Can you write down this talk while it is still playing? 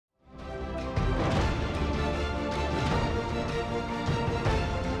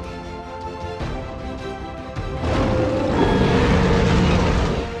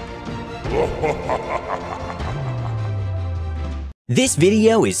This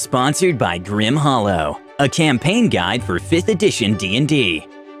video is sponsored by Grim Hollow, a campaign guide for 5th edition D&D.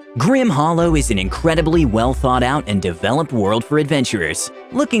 Grim Hollow is an incredibly well thought out and developed world for adventurers,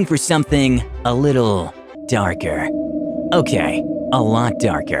 looking for something a little darker. Okay, a lot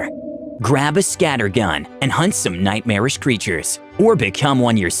darker. Grab a scattergun and hunt some nightmarish creatures, or become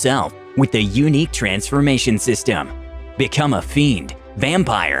one yourself with the unique transformation system. Become a fiend,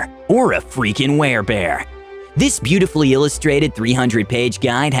 vampire, or a freaking werebear. This beautifully illustrated 300-page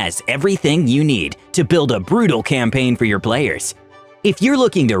guide has everything you need to build a brutal campaign for your players. If you're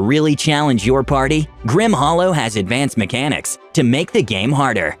looking to really challenge your party, Grim Hollow has advanced mechanics to make the game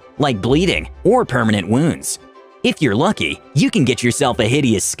harder, like bleeding or permanent wounds. If you're lucky, you can get yourself a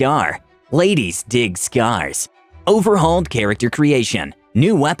hideous scar. Ladies dig scars. Overhauled character creation,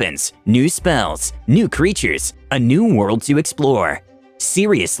 new weapons, new spells, new creatures, a new world to explore.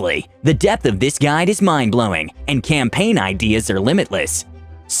 Seriously, the depth of this guide is mind-blowing, and campaign ideas are limitless.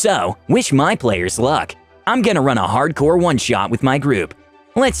 So, wish my players luck. I'm gonna run a hardcore one-shot with my group.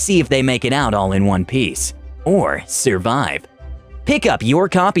 Let's see if they make it out all in one piece. Or survive. Pick up your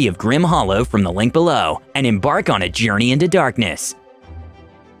copy of Grim Hollow from the link below and embark on a journey into darkness.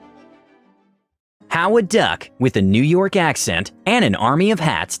 How a duck with a New York accent and an army of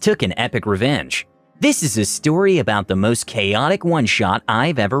hats took an epic revenge. This is a story about the most chaotic one-shot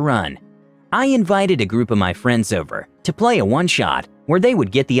I've ever run. I invited a group of my friends over to play a one-shot where they would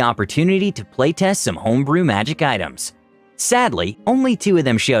get the opportunity to playtest some homebrew magic items. Sadly, only 2 of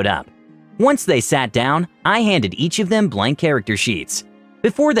them showed up. Once they sat down, I handed each of them blank character sheets.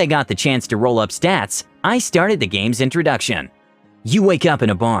 Before they got the chance to roll up stats, I started the game's introduction. You wake up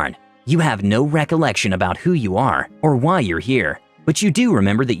in a barn. You have no recollection about who you are or why you're here. But you do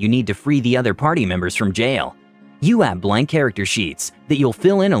remember that you need to free the other party members from jail. You have blank character sheets that you'll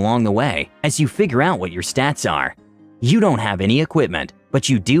fill in along the way as you figure out what your stats are. You don't have any equipment, but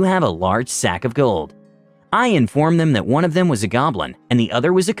you do have a large sack of gold. I informed them that one of them was a goblin and the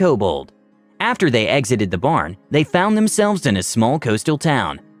other was a kobold. After they exited the barn, they found themselves in a small coastal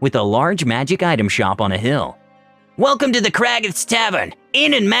town with a large magic item shop on a hill. "Welcome to the Craggoth's Tavern,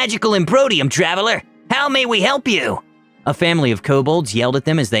 Inn and Magical Improdium, traveler. How may we help you?" A family of kobolds yelled at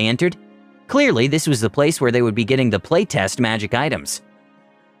them as they entered. Clearly, this was the place where they would be getting the playtest magic items.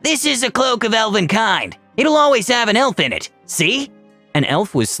 "This is a cloak of elven kind. It'll always have an elf in it. See?" An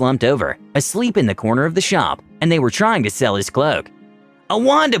elf was slumped over, asleep in the corner of the shop, and they were trying to sell his cloak. "A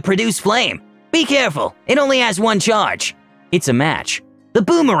wand to produce flame. Be careful, it only has 1 charge. It's a match. The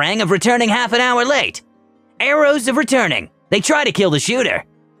boomerang of returning half an hour late. Arrows of returning. They try to kill the shooter."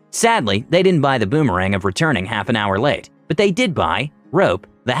 Sadly, they didn't buy the boomerang of returning half an hour late, but they did buy rope,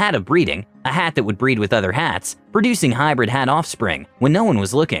 the hat of breeding, a hat that would breed with other hats, producing hybrid hat offspring when no one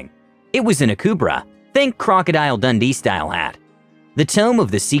was looking. It was an akubra, think Crocodile Dundee style hat. The tome of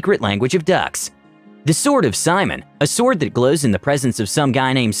the secret language of ducks. The sword of Simon, a sword that glows in the presence of some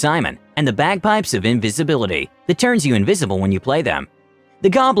guy named Simon, and the bagpipes of invisibility that turns you invisible when you play them. The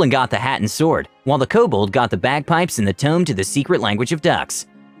goblin got the hat and sword, while the kobold got the bagpipes and the tome to the secret language of ducks.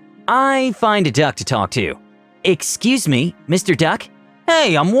 I find a duck to talk to. "Excuse me, Mr. Duck?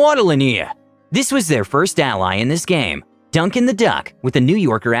 Hey, I'm waddling here." This was their first ally in this game, Duncan the Duck with a New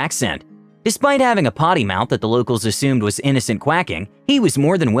Yorker accent. Despite having a potty mouth that the locals assumed was innocent quacking, he was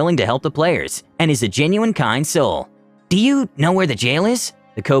more than willing to help the players and is a genuine kind soul. "Do you know where the jail is?"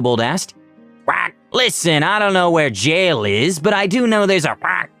 the kobold asked. "Quack, listen, I don't know where jail is, but I do know there's a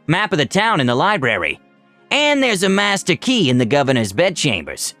map of the town in the library. And there's a master key in the governor's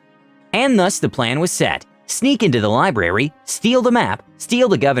bedchambers." And thus the plan was set. Sneak into the library, steal the map, steal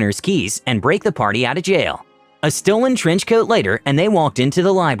the governor's keys, and break the party out of jail. A stolen trench coat later, and they walked into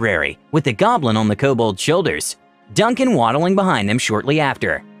the library, with the goblin on the kobold's shoulders, Duncan waddling behind them shortly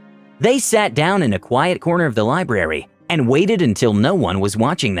after. They sat down in a quiet corner of the library and waited until no one was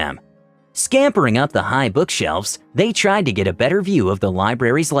watching them. Scampering up the high bookshelves, they tried to get a better view of the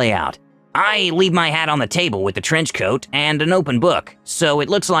library's layout. "I leave my hat on the table with the trench coat and an open book, so it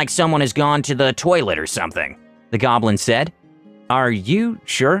looks like someone has gone to the toilet or something," the goblin said. "Are you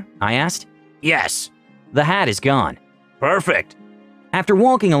sure?" I asked. "Yes." "The hat is gone." "Perfect." After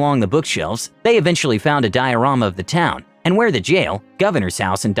walking along the bookshelves, they eventually found a diorama of the town and where the jail, governor's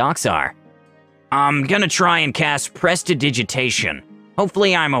house, and docks are. "I'm gonna try and cast prestidigitation.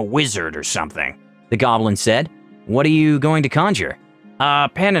 Hopefully I'm a wizard or something," the goblin said. "What are you going to conjure?"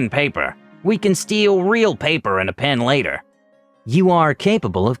 Pen and paper. We can steal real paper and a pen later." "You are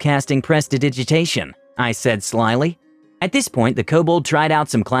capable of casting prestidigitation," I said slyly. At this point, the kobold tried out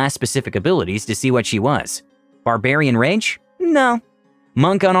some class-specific abilities to see what she was. Barbarian Rage? No.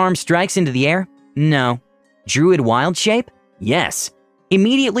 Monk Unarmed Strikes into the Air? No. Druid Wild Shape? Yes.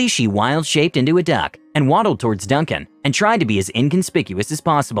 Immediately, she wild-shaped into a duck and waddled towards Duncan and tried to be as inconspicuous as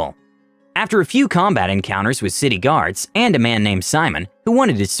possible. After a few combat encounters with city guards and a man named Simon who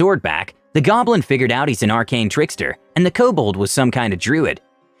wanted his sword back, the goblin figured out he's an arcane trickster and the kobold was some kind of druid.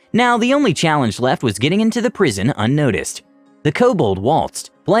 Now, the only challenge left was getting into the prison unnoticed. The kobold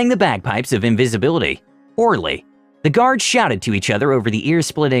waltzed, playing the bagpipes of invisibility. Poorly. The guards shouted to each other over the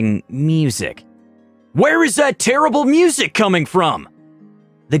ear-splitting music. "Where is that terrible music coming from?"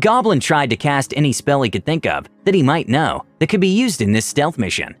 The goblin tried to cast any spell he could think of that he might know that could be used in this stealth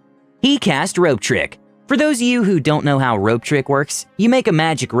mission. He cast Rope Trick. For those of you who don't know how Rope Trick works, you make a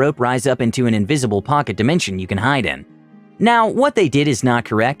magic rope rise up into an invisible pocket dimension you can hide in. Now, what they did is not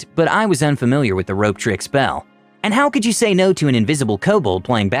correct, but I was unfamiliar with the Rope Trick spell. And how could you say no to an invisible kobold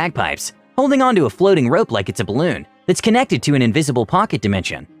playing bagpipes, holding onto a floating rope like it's a balloon that's connected to an invisible pocket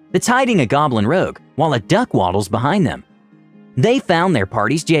dimension that's hiding a goblin rogue while a duck waddles behind them? They found their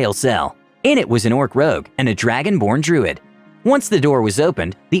party's jail cell. In it was an orc rogue and a dragonborn druid. Once the door was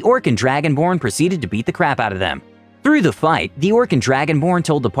opened, the orc and dragonborn proceeded to beat the crap out of them. Through the fight, the orc and dragonborn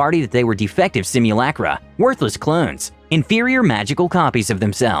told the party that they were defective simulacra, worthless clones, inferior magical copies of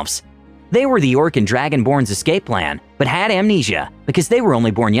themselves. They were the orc and dragonborn's escape plan, but had amnesia because they were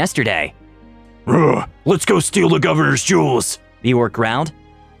only born yesterday. Let's go steal the governor's jewels, the orc growled.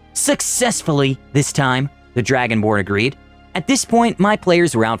 Successfully, this time, the dragonborn agreed. At this point, my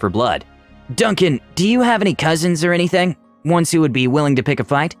players were out for blood. Duncan, do you have any cousins or anything? Ones who would be willing to pick a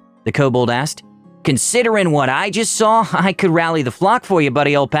fight? The kobold asked. Considering what I just saw, I could rally the flock for you,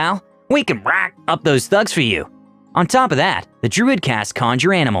 buddy old pal. We can rack up those thugs for you. On top of that, the druid cast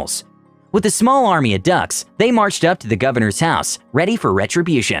Conjure Animals. With a small army of ducks, they marched up to the governor's house, ready for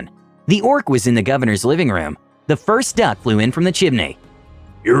retribution. The orc was in the governor's living room. The first duck flew in from the chimney.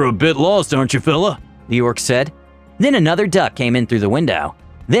 "You're a bit lost, aren't you, fella?" the orc said. Then another duck came in through the window.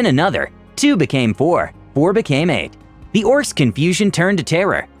 Then another. 2 became 4. 4 became 8. The orc's confusion turned to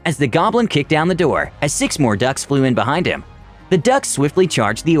terror as the goblin kicked down the door as 6 more ducks flew in behind him. The ducks swiftly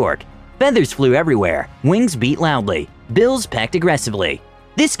charged the orc. Feathers flew everywhere, wings beat loudly, bills pecked aggressively.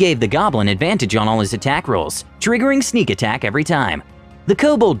 This gave the goblin advantage on all his attack rolls, triggering sneak attack every time. The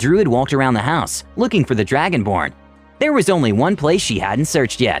kobold druid walked around the house, looking for the dragonborn. There was only one place she hadn't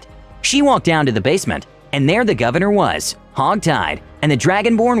searched yet. She walked down to the basement, and there the governor was, hog-tied, and the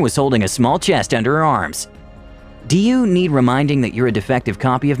dragonborn was holding a small chest under her arms. Do you need reminding that you're a defective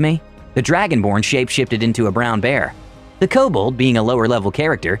copy of me? The dragonborn shape-shifted into a brown bear. The kobold, being a lower-level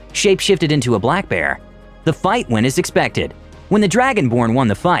character, shape-shifted into a black bear. The fight went as expected. When the dragonborn won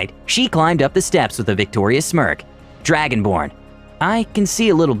the fight, she climbed up the steps with a victorious smirk. Dragonborn, I can see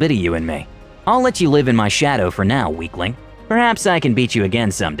a little bit of you in me. I'll let you live in my shadow for now, weakling. Perhaps I can beat you again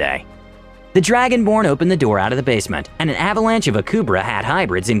someday. The dragonborn opened the door out of the basement, and an avalanche of Akubra hat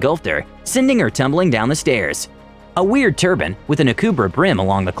hybrids engulfed her, sending her tumbling down the stairs. A weird turban with an Akubra brim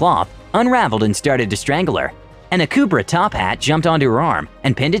along the cloth unraveled and started to strangle her. An Akubra top hat jumped onto her arm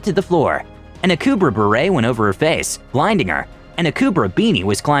and pinned it to the floor. An Akubra beret went over her face, blinding her. An Akubra beanie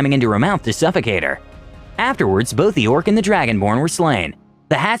was climbing into her mouth to suffocate her. Afterwards, both the orc and the dragonborn were slain.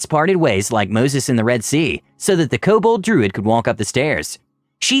 The hats parted ways like Moses in the Red Sea so that the kobold druid could walk up the stairs.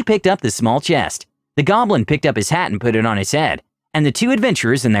 She picked up the small chest. The goblin picked up his hat and put it on his head. And the 2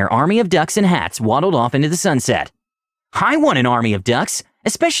 adventurers and their army of ducks and hats waddled off into the sunset. I want an army of ducks,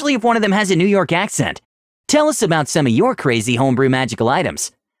 especially if one of them has a New York accent. Tell us about some of your crazy homebrew magical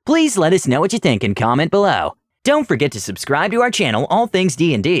items. Please let us know what you think and comment below. Don't forget to subscribe to our channel, All Things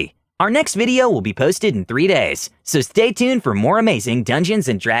D&D. Our next video will be posted in 3 days, so stay tuned for more amazing Dungeons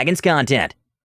 & Dragons content.